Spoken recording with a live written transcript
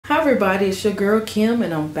Hi everybody, it's your girl Kim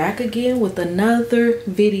and I'm back again with another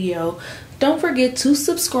video. Don't forget to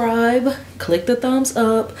subscribe, click the thumbs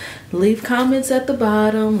up, leave comments at the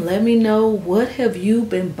bottom. Let me know what have you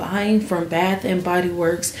been buying from Bath & Body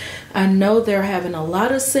Works. I know they're having a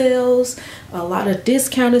lot of sales, a lot of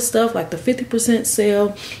discounted stuff like the 50%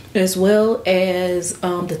 sale, as well as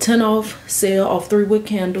the 10 off sale off 3 wick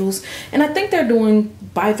candles. And I think they're doing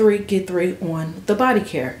buy 3 get 3 on the body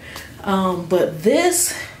care. But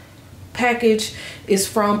this package is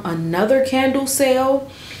from another candle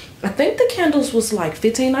sale. I think the candles was like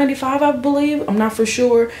 $15.95, I believe. I'm not for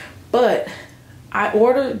sure, but I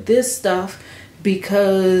ordered this stuff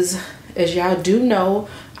because, as y'all do know,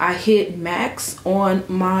 I hit max on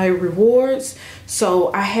my rewards.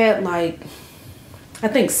 So I had like, I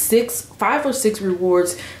think 5 or 6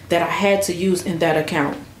 rewards that I had to use in that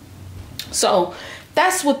account. So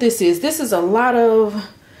that's what this is. This is a lot of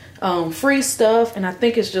free stuff, and I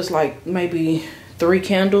think it's just like maybe 3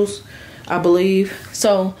 candles, I believe.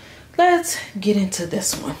 So let's get into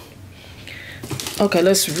this one. Okay,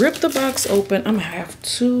 let's rip the box open. I'm gonna have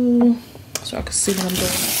to, so I can see what I'm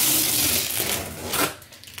doing.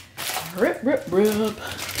 Rip.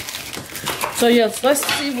 So yes, let's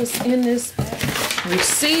see what's in this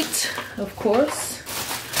receipt, of course.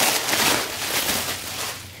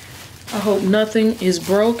 I hope nothing is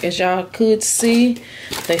broke. As y'all could see,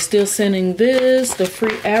 they still sending this, the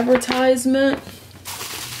free advertisement.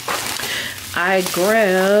 I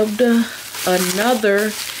grabbed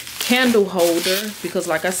another candle holder because,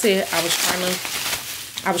 like I said, I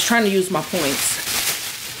was trying to use my points.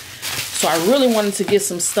 So I really wanted to get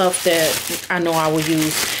some stuff that I know I will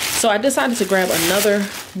use. So I decided to grab another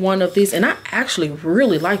one of these, and I actually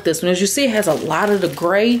really like this one. As you see, it has a lot of the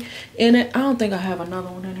gray in it. I don't think I have another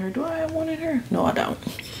one in here. Do I have one in here? No, I don't.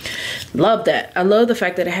 Love that. I love the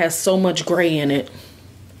fact that it has so much gray in it.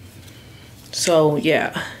 So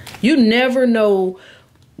yeah, you never know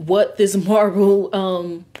what this marble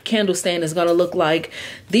candle stand is gonna look like.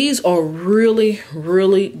 These are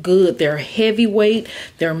really good. They're heavyweight.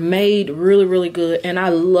 They're made really good, and I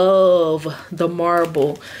love the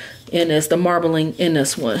marble in this, the marbling in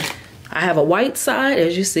this one. I have a white side,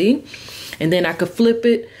 as you see, and then I could flip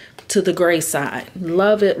it to the gray side.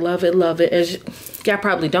 Love it. As y'all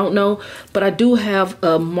probably don't know, but I do have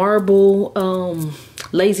a marble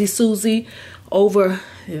Lazy Susie over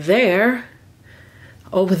there,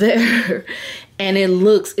 and it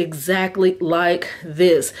looks exactly like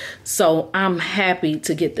this. So I'm happy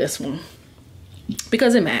to get this one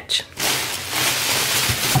because it match.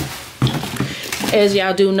 As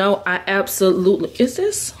y'all do know, I absolutely,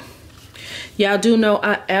 y'all do know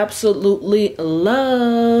I absolutely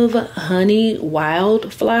love honey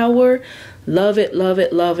wildflower. Love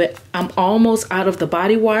it. I'm almost out of the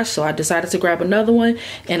body wash, so I decided to grab another one,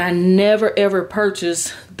 and I never ever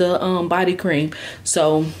purchased the body cream.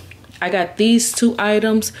 So I got these 2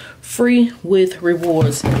 items free with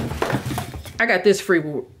rewards. I got this free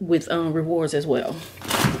with rewards as well.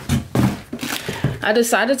 I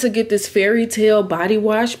decided to get this fairy tale body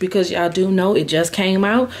wash because y'all do know it just came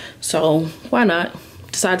out, so why not?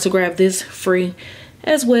 Decided to grab this free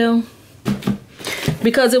as well.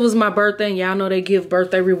 Because it was my birthday, and y'all know they give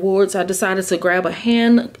birthday rewards, I decided to grab a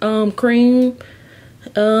hand cream.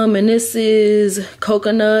 And this is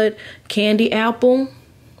coconut candy apple.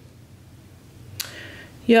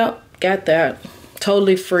 Yep, got that.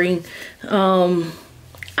 Totally free. I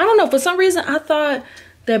don't know, for some reason I thought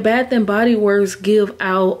that Bath & Body Works give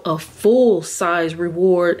out a full size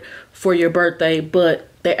reward for your birthday, but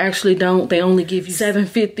they actually don't. They only give you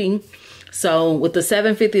 $7.50. So with the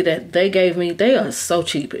 $7.50 that they gave me, they are so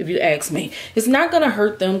cheap if you ask me. It's not gonna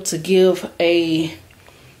hurt them to give a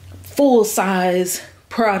full size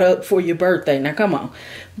product for your birthday. Now come on.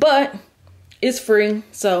 But it's free,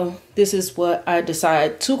 so this is what I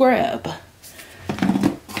decided to grab.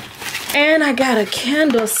 And I got a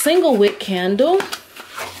candle, single wick candle.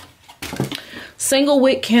 Single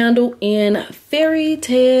wick candle in Fairy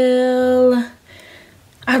Tale.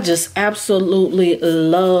 I just absolutely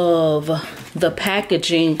love the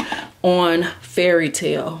packaging on Fairy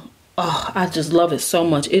Tale. Oh, I just love it so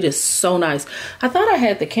much. It is so nice. I thought I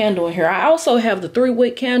had the candle in here. I also have the 3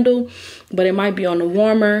 wick candle, but it might be on the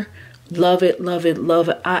warmer. Love it.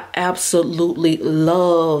 I absolutely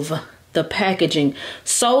love the packaging.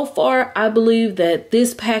 So far, I believe that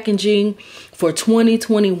this packaging for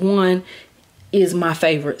 2021 is my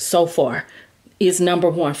favorite so far. It's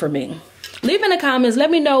 #1 for me. Leave in the comments, let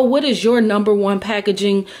me know what is your #1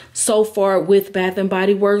 packaging so far with Bath &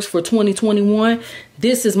 Body Works for 2021.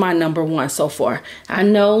 This is my #1 so far. I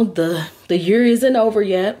know the year isn't over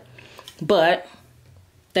yet, but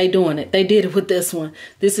they doing it. They did it with this one.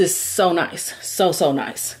 This is so nice. So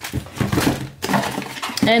nice.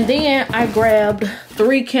 And then I grabbed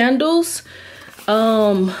 3 candles.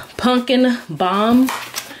 Pumpkin bonfire.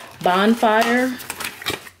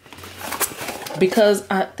 Because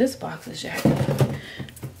this box is jagged.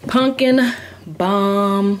 Pumpkin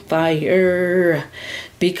bonfire.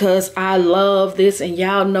 Because I love this. And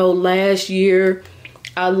y'all know last year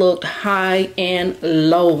I looked high and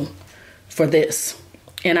low for this.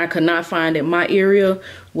 And I could not find it. My area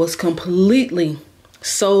was completely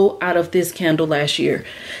sold out of this candle last year.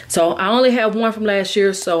 So I only have one from last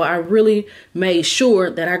year. So I really made sure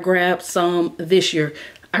that I grabbed some this year.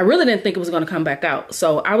 I really didn't think it was going to come back out.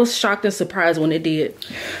 So I was shocked and surprised when it did.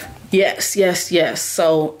 Yes.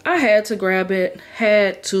 So I had to grab it.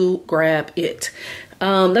 Let's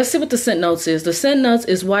see what the scent notes is. The scent notes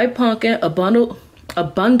is white pumpkin, a bundle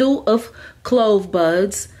of clove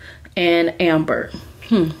buds, and amber.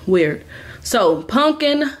 Weird. So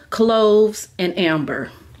pumpkin, cloves, and amber.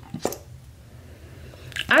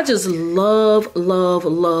 I just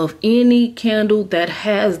love any candle that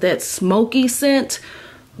has that smoky scent.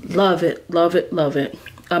 Love it.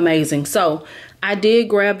 Amazing. So I did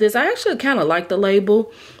grab this. I actually kind of like the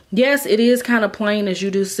label. Yes, it is kind of plain, as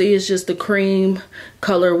you do see. It's just the cream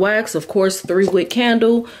color wax. Of course, 3-wick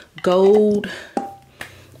candle, gold,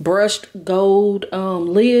 brushed gold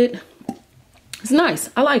lid. It's nice.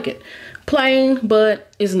 I like it. Plain,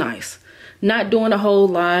 but it's nice. Not doing a whole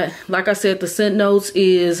lot. Like I said, the scent notes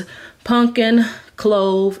is pumpkin,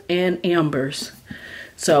 clove, and ambers.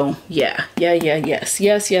 So yes.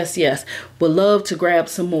 Would love to grab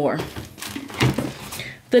some more.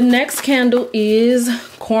 The next candle is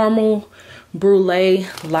caramel brulee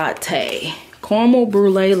latte. Caramel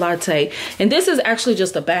brulee latte. And this is actually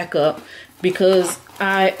just a backup because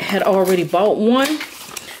I had already bought one.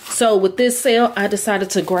 So with this sale, I decided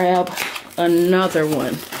to grab another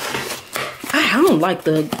one. I don't like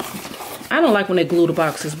when they glue the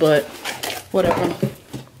boxes, but whatever.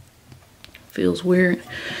 Feels weird.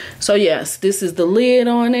 So yes, this is the lid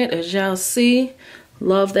on it, as y'all see.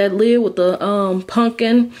 Love that lid with the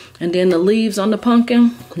pumpkin and then the leaves on the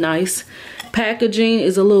pumpkin. Nice. Packaging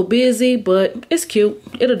is a little busy, but it's cute.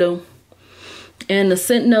 It'll do. And the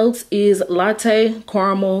scent notes is latte,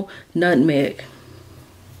 caramel, nutmeg.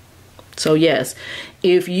 So yes,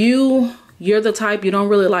 if you're the type you don't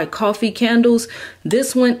really like coffee candles,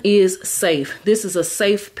 this one is safe. This is a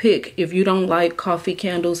safe pick if you don't like coffee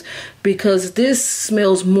candles, because this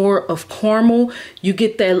smells more of caramel. You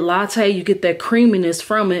get that latte, you get that creaminess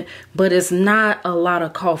from it, but it's not a lot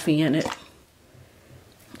of coffee in it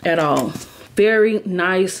at all. Very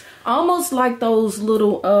nice. Almost like those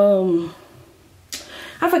little,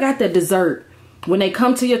 I forgot that dessert. When they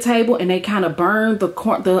come to your table and they kind of burn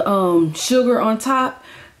the sugar on top.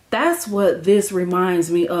 That's what this reminds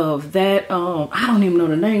me of. That, I don't even know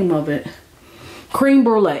the name of it. Creme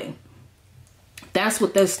brulee. That's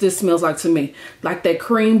what this smells like to me. Like that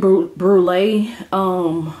creme brulee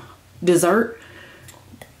dessert.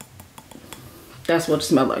 That's what it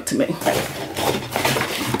smells like to me.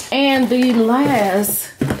 And the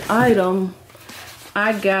last item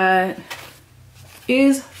I got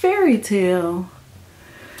is Fairy Tale.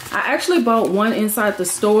 I actually bought one inside the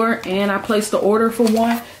store and I placed the order for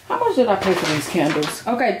one. How much did I pay for these candles?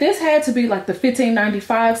 Okay, this had to be like the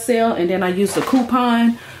 $15.95 sale, and then I used a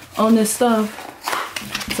coupon on this stuff.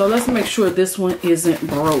 So let's make sure this one isn't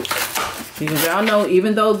broke. Because y'all know,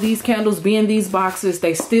 even though these candles be in these boxes,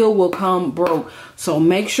 they still will come broke. So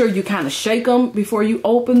make sure you kind of shake them before you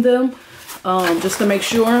open them, just to make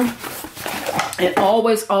sure. And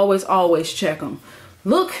always check them.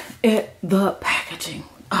 Look at the packaging.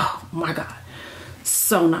 Oh my God.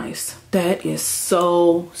 So nice. That is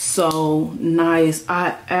so nice.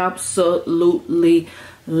 I absolutely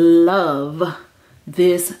love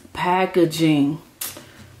this packaging.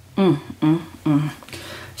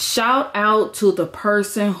 Shout out to the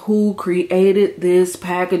person who created this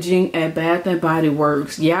packaging at Bath and Body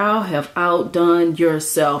Works. Y'all have outdone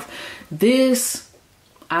yourself. This,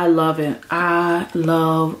 I love it. I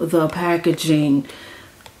love the packaging.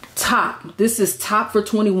 Top. This is top for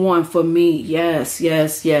 21 for me. Yes.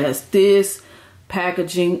 This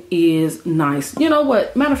packaging is nice. You know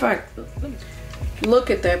what? Matter of fact,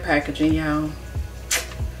 look at that packaging, y'all.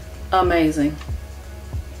 Amazing.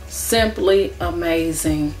 Simply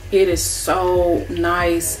amazing. It is so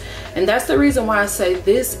nice. And that's the reason why I say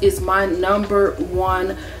this is my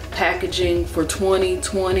 #1 packaging for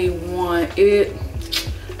 2021.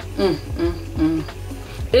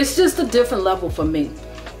 It's just a different level for me.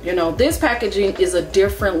 You know, this packaging is a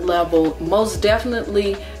different level. Most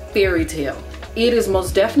definitely Fairy Tale. it is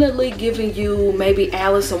most definitely giving you maybe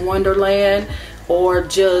Alice in Wonderland, or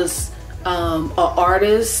just an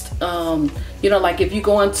artist. You know, like if you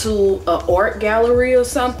go into an art gallery or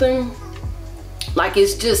something, like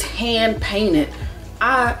it's just hand painted.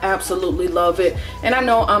 I absolutely love it. And I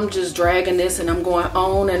know I'm just dragging this and I'm going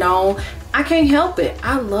on and on. I can't help it.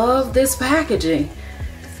 I love this packaging.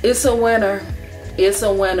 It's a winner. It's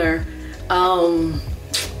a winner. And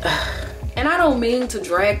I don't mean to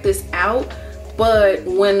drag this out, but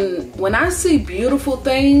when I see beautiful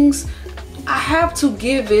things, I have to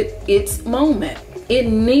give it its moment. It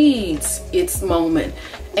needs its moment.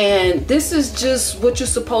 And this is just what you're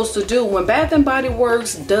supposed to do. When Bath & Body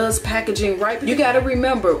Works does packaging right, you got to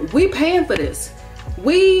remember, we paying for this.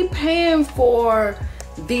 We paying for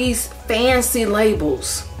these fancy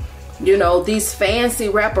labels, you know, these fancy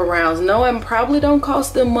wraparounds. No, it probably don't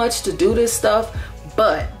cost them much to do this stuff,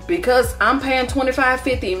 but because I'm paying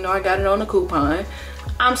 $25.50, even though I got it on a coupon,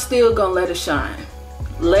 I'm still gonna let it shine.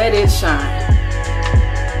 Let it shine.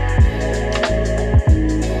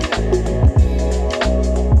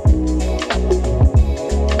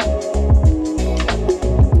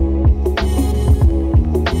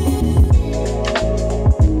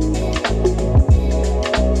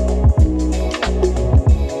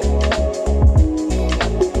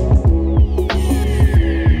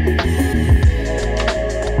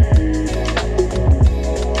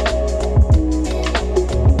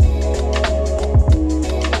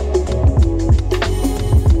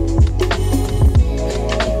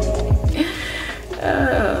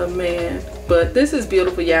 But this is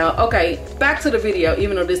beautiful, y'all. Okay, back to the video,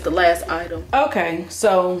 even though this is the last item. Okay,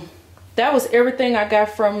 so that was everything I got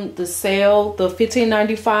from the sale, the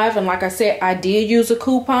 $15.95. And like I said, I did use a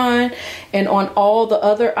coupon, and on all the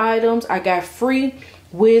other items I got free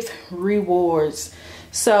with rewards.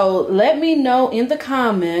 So let me know in the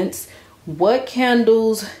comments what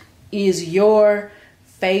candles is your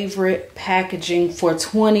favorite packaging for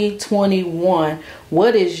 2021.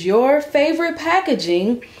 What is your favorite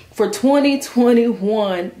packaging for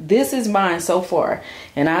 2021? This is mine so far.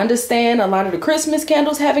 And I understand a lot of the Christmas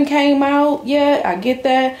candles haven't came out yet. I get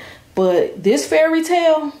that. But this fairy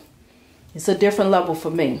tale, it's a different level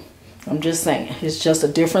for me. I'm just saying. It's just a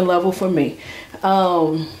different level for me.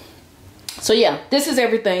 So yeah, this is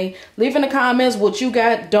everything. Leave in the comments what you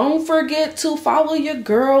got. Don't forget to follow your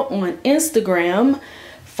girl on Instagram.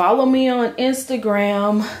 Follow me on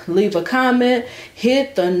Instagram, leave a comment,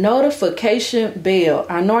 hit the notification bell.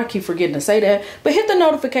 I know I keep forgetting to say that, but hit the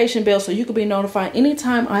notification bell so you can be notified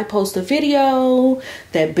anytime I post a video.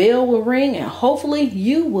 That bell will ring and hopefully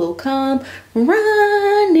you will come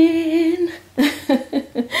running.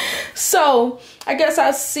 So I guess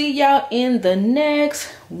I'll see y'all in the next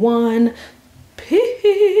one. Peace.